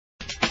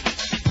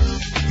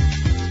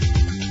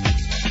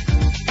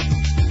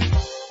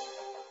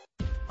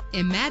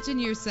Imagine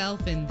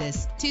yourself in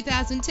this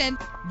 2010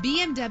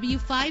 BMW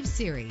 5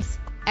 Series.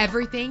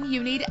 Everything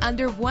you need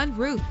under one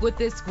roof with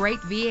this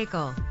great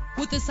vehicle.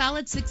 With a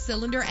solid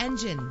 6-cylinder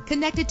engine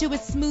connected to a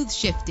smooth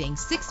shifting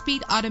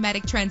 6-speed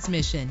automatic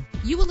transmission,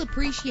 you will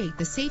appreciate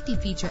the safety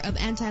feature of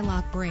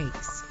anti-lock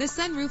brakes. The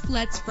sunroof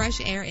lets fresh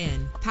air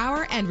in.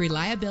 Power and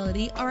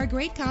reliability are a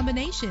great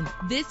combination.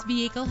 This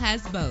vehicle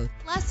has both.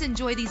 Plus,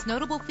 enjoy these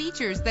notable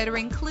features that are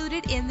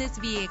included in this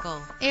vehicle: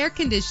 air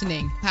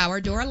conditioning, power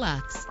door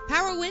locks,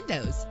 power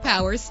windows,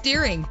 power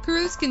steering,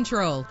 cruise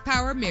control,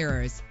 power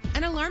mirrors,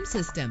 an alarm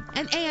system,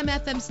 an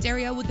AM/FM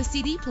stereo with a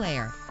CD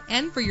player.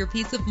 And for your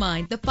peace of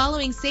mind, the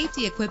following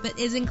safety equipment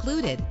is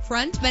included: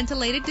 front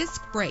ventilated disc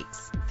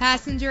brakes,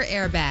 passenger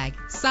airbag,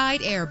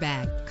 side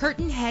airbag,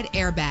 curtain head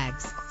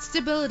airbags,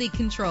 stability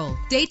control,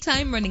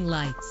 daytime running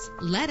lights.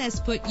 Let us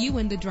put you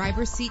in the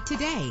driver's seat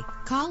today.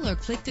 Call or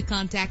click to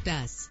contact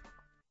us.